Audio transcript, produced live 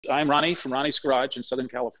I'm Ronnie from Ronnie's Garage in Southern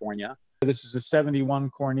California. This is a 71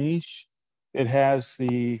 Corniche. It has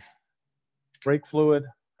the brake fluid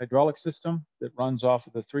hydraulic system that runs off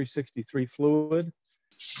of the 363 fluid.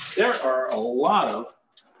 There are a lot of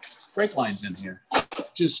brake lines in here,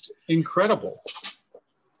 just incredible.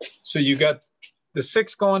 So you got the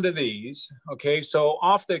 6 going to these, okay? So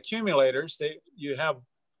off the accumulators, you have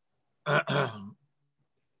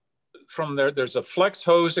from there's a flex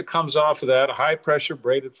hose that comes off of that, a high pressure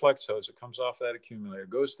braided flex hose that comes off of that accumulator,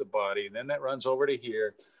 goes to the body, and then that runs over to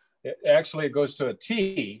here. It goes to a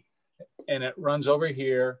T, and it runs over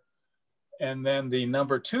here. And then the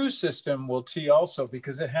number 2 system will T also,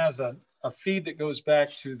 because it has a feed that goes back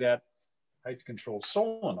to that height control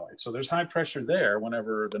solenoid. So there's high pressure there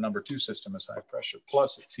whenever the number 2 system is high pressure,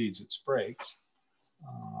 plus it feeds its brakes.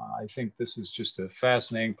 I think this is just a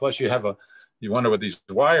fascinating, plus you wonder what these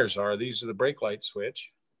wires are. These are the brake light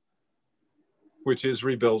switch, which is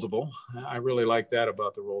rebuildable. I really like that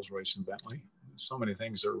about the Rolls-Royce and Bentley. So many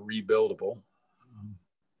things are rebuildable.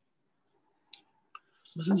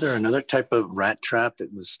 Wasn't there another type of rat trap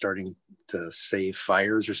that was starting to save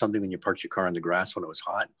fires or something when you parked your car on the grass when it was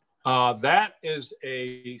hot? That is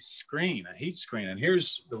a screen, a heat screen. And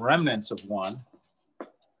here's the remnants of one.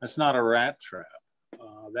 That's not a rat trap.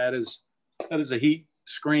 That is a heat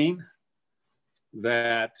screen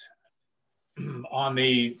that on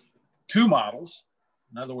the 2 models,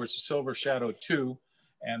 in other words, the Silver Shadow 2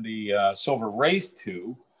 and the Silver Wraith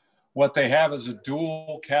 2, what they have is a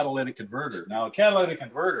dual catalytic converter. Now, a catalytic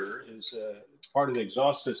converter is part of the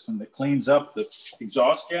exhaust system that cleans up the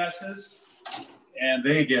exhaust gases, and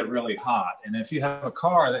they get really hot. And if you have a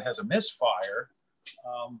car that has a misfire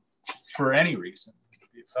for any reason,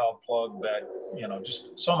 foul plug, bad,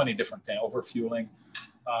 just so many different things, overfueling,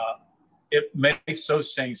 it makes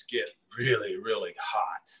those things get really, really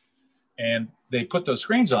hot. And they put those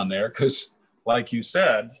screens on there because, like you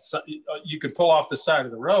said, you could pull off the side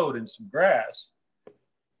of the road in some grass,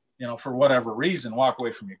 for whatever reason, walk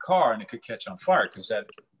away from your car, and it could catch on fire because that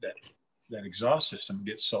exhaust system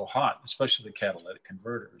gets so hot, especially the catalytic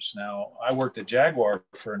converters. Now, I worked at Jaguar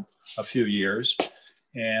for a few years,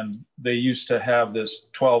 and they used to have the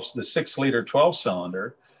 6-liter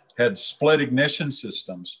 12-cylinder had split ignition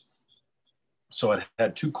systems. So it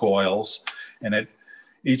had 2 coils, and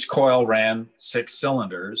each coil ran 6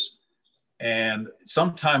 cylinders. And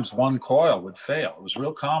sometimes one coil would fail. It was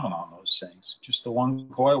real common on those things. Just the one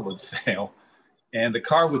coil would fail, and the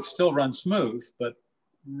car would still run smooth, but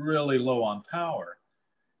really low on power.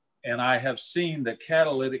 And I have seen the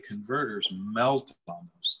catalytic converters melt on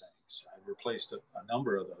those things. I replaced a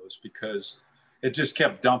number of those because it just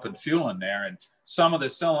kept dumping fuel in there. And some of the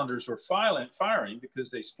cylinders were firing because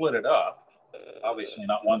they split it up. Obviously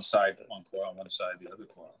not one side, one coil, one side, the other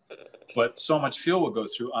coil. But so much fuel would go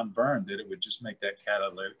through unburned that it would just make that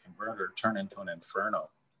catalytic converter turn into an inferno.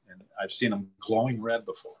 And I've seen them glowing red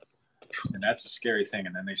before. And that's a scary thing.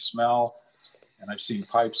 And then they smell, and I've seen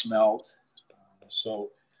pipes melt.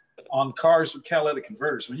 So on cars with catalytic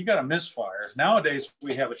converters, when you got a misfire, nowadays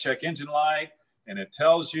we have a check engine light, and it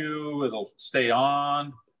tells you it'll stay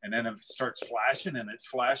on. And then if it starts flashing and it's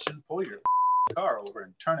flashing, pull your car over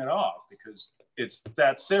and turn it off because it's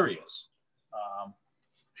that serious.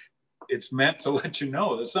 It's meant to let you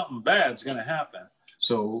know that something bad's going to happen.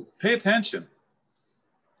 So pay attention.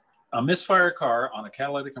 A misfire car on a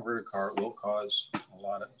catalytic converter car will cause a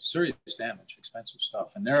lot of serious damage, expensive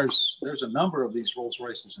stuff. And there's a number of these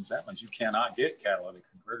Rolls-Royces and Bentleys you cannot get catalytic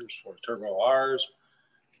converters for, Turbo Rs.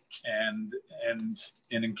 And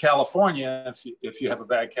in California, if you have a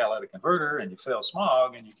bad catalytic converter and you fail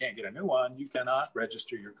smog and you can't get a new one, you cannot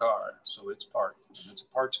register your car. So it's parked. And it's a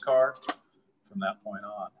parts car from that point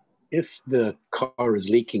on. If the car is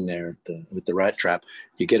leaking there with the rat trap,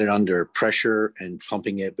 you get it under pressure and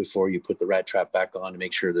pumping it before you put the rat trap back on to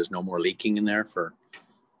make sure there's no more leaking in there for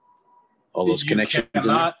all those connections. You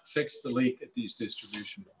cannot fix the leak at these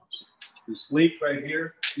distribution valves. This leak right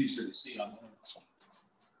here, it's easier to see on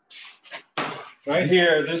the right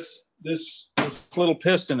here, this little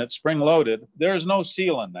piston that's spring loaded, there's no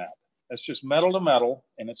seal in that. That's just metal to metal,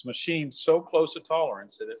 and it's machined so close to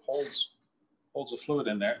tolerance that it holds the fluid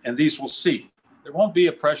in there, and these will seep. There won't be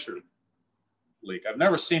a pressure leak. I've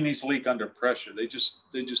never seen these leak under pressure. They just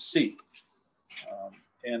seep.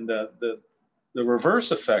 And the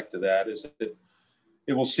reverse effect of that is that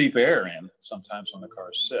it will seep air in sometimes when the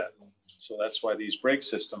car's set. So that's why these brake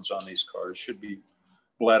systems on these cars should be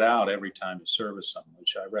bled out every time you service them,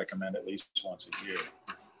 which I recommend at least once a year.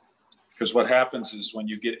 Because what happens is when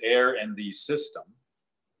you get air in the system,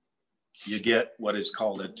 you get what is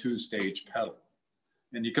called a 2-stage pedal.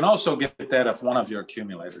 And you can also get that if one of your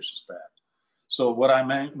accumulators is bad. So what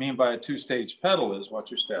I mean by a two-stage pedal is,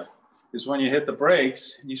 watch your step, is when you hit the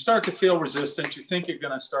brakes and you start to feel resistance, you think you're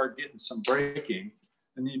going to start getting some braking,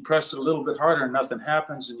 and you press it a little bit harder and nothing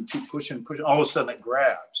happens, and you keep pushing, all of a sudden it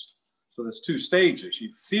grabs. So there's two stages.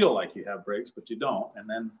 You feel like you have brakes, but you don't, and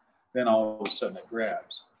then all of a sudden it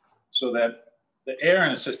grabs. So that the air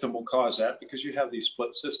in a system will cause that because you have these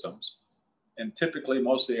split systems, and typically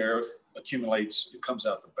most of the air accumulates, it comes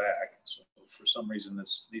out the back. So for some reason,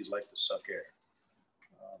 these like to suck air.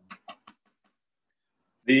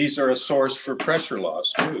 These are a source for pressure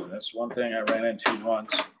loss too. That's one thing I ran into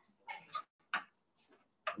once,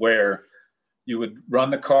 where you would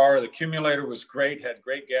run the car, the accumulator was great, had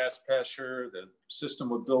great gas pressure, the system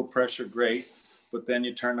would build pressure great, but then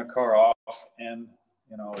you turn the car off and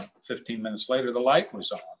 15 minutes later, the light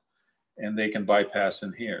was on, and they can bypass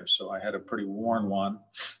in here. So I had a pretty worn one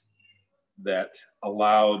that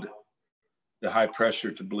allowed the high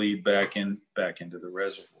pressure to bleed back into the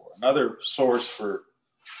reservoir. Another source for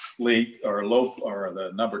leak or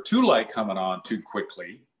the number 2 light coming on too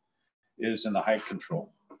quickly is in the height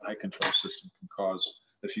control. The height control system can cause,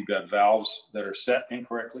 if you've got valves that are set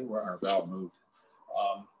incorrectly, where our valve moved,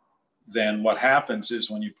 then what happens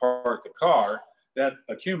is when you park the car, that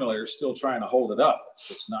accumulator is still trying to hold it up.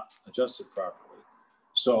 It's not adjusted properly.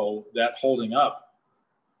 So that holding up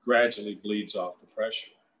gradually bleeds off the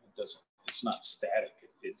pressure. It's not static.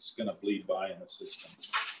 It's going to bleed by in the system.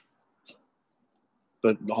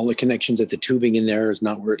 But all the connections at the tubing in there is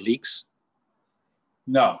not where it leaks?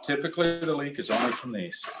 No, typically the leak is only from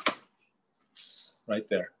these. Right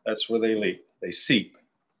there. That's where they leak. They seep.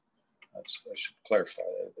 I should clarify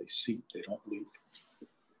that. They seep. They don't leak.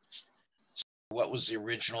 What was the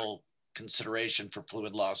original consideration for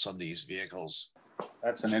fluid loss on these vehicles?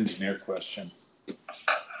 That's an engineer question.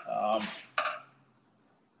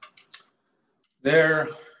 The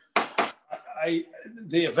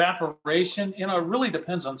evaporation, it really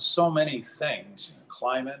depends on so many things.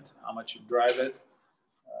 Climate, how much you drive it.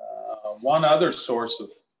 One other source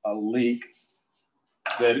of a leak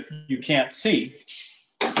that you can't see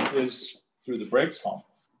is through the brake pump.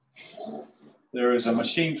 There is a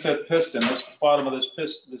machine fit piston. This bottom of this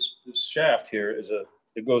shaft here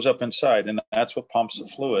it goes up inside, and that's what pumps the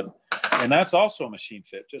fluid. And that's also a machine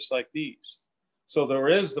fit, just like these. So there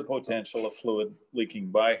is the potential of fluid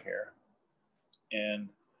leaking by here and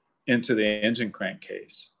into the engine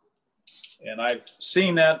crankcase. And I've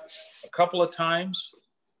seen that a couple of times.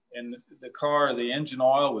 And the engine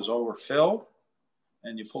oil was overfilled,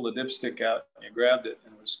 and you pull the dipstick out and you grabbed it,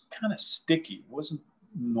 and it was kind of sticky. It wasn't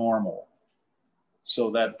normal.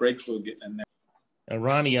 So that brake fluid getting in there.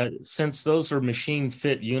 Ronnie, since those are machine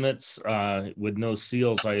fit units with no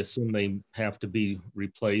seals, I assume they have to be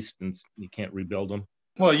replaced and you can't rebuild them?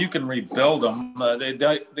 Well, you can rebuild them.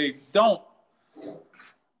 They don't.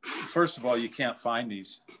 First of all, you can't find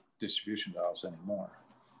these distribution valves anymore.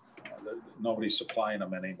 Nobody's supplying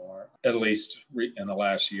them anymore, at least in the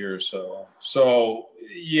last year or so. So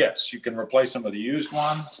yes, you can replace them with a used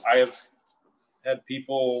one. I have had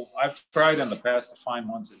people, I've tried in the past to find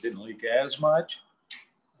ones that didn't leak as much,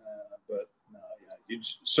 but no, yeah.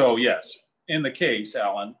 So yes, in the case,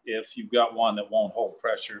 Alan, if you've got one that won't hold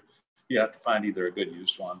pressure, you have to find either a good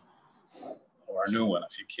used one or a new one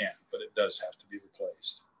if you can, but it does have to be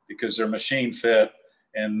replaced because they're machine fit,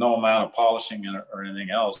 and no amount of polishing or anything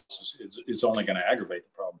else is only going to aggravate the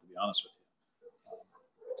problem, to be honest with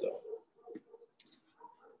you. So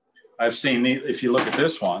I've seen, if you look at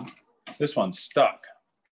this one's stuck.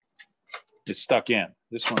 It's stuck in.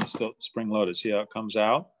 This one's still spring loaded. See how it comes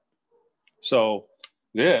out? So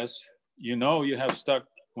this, you have stuck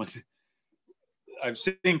with, I've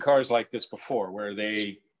seen cars like this before where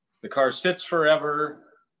the car sits forever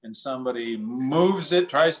and somebody moves it,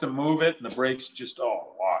 tries to move it, and the brakes just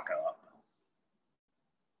all lock up.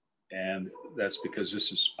 And that's because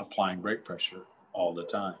this is applying brake pressure all the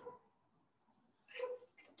time.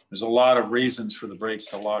 There's a lot of reasons for the brakes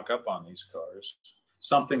to lock up on these cars.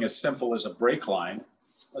 Something as simple as a brake line.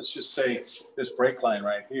 Let's just say this brake line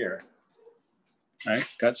right here, right,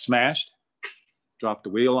 got smashed, dropped a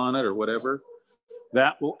wheel on it or whatever.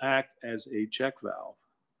 That will act as a check valve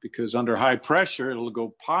because under high pressure, it'll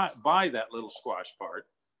go by that little squash part.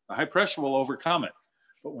 The high pressure will overcome it.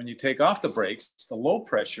 But when you take off the brakes, the low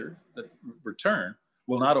pressure, the return,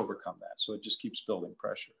 will not overcome that. So it just keeps building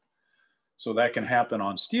pressure. So that can happen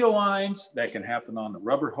on steel lines. That can happen on the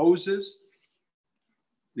rubber hoses.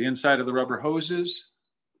 The inside of the rubber hoses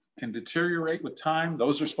can deteriorate with time.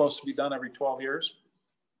 Those are supposed to be done every 12 years,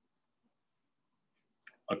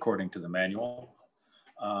 according to the manual.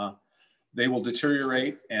 they will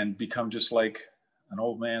deteriorate and become just like an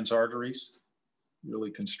old man's arteries,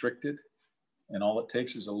 really constricted. And all it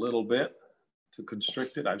takes is a little bit to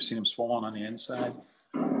constrict it. I've seen them swollen on the inside.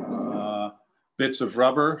 Bits of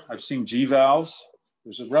rubber. I've seen G valves.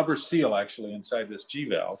 There's a rubber seal actually inside this G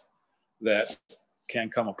valve that can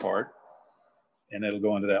come apart, and it'll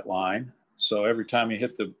go into that line. So every time you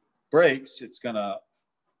hit the brakes, it's going to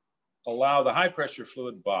allow the high pressure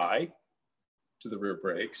fluid by to the rear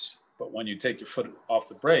brakes. But when you take your foot off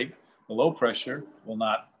the brake, the low pressure will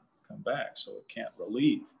not come back, so it can't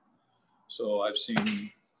relieve. So I've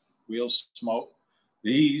seen wheels smoke.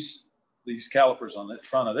 These calipers on the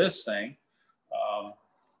front of this thing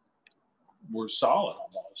were solid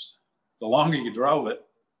almost. The longer you drove it,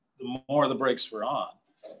 the more the brakes were on.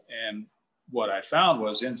 And what I found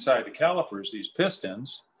was inside the calipers, these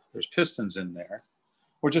pistons, there's pistons in there,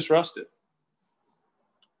 were just rusted.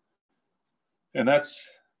 And that's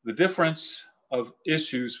the difference of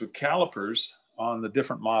issues with calipers on the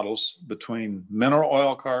different models between mineral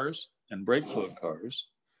oil cars and brake fluid cars.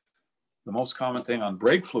 The most common thing on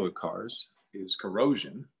brake fluid cars is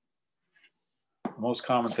corrosion. The most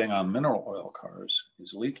common thing on mineral oil cars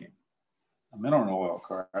is leaking. A mineral oil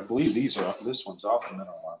car, I believe this one's off the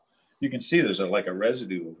mineral oil. You can see there's like a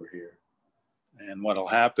residue over here. And what'll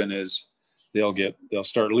happen is they'll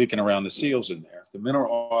start leaking around the seals in there. The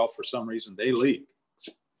mineral oil, for some reason, they leak.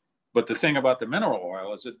 But the thing about the mineral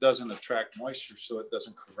oil is it doesn't attract moisture, so it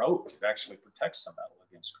doesn't corrode. It actually protects the metal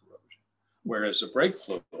against corrosion. Whereas the brake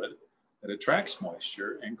fluid, it attracts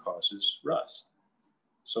moisture and causes rust.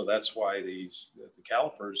 So that's why the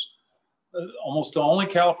calipers, almost the only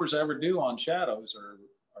calipers I ever do on shadows are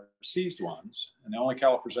seized ones. And the only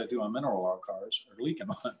calipers I do on mineral oil cars are leaking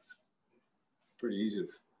ones. Pretty easy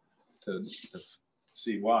to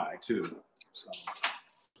see why too. So.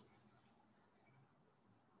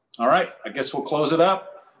 All right, I guess we'll close it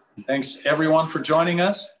up. Thanks everyone for joining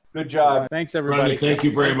us. Good job. Thanks, everybody. Ronnie, thank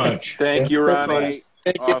you very much. Thank you, Ronnie.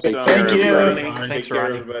 Awesome. Thank you. Ronnie. Take Take care,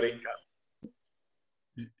 care, everybody. everybody.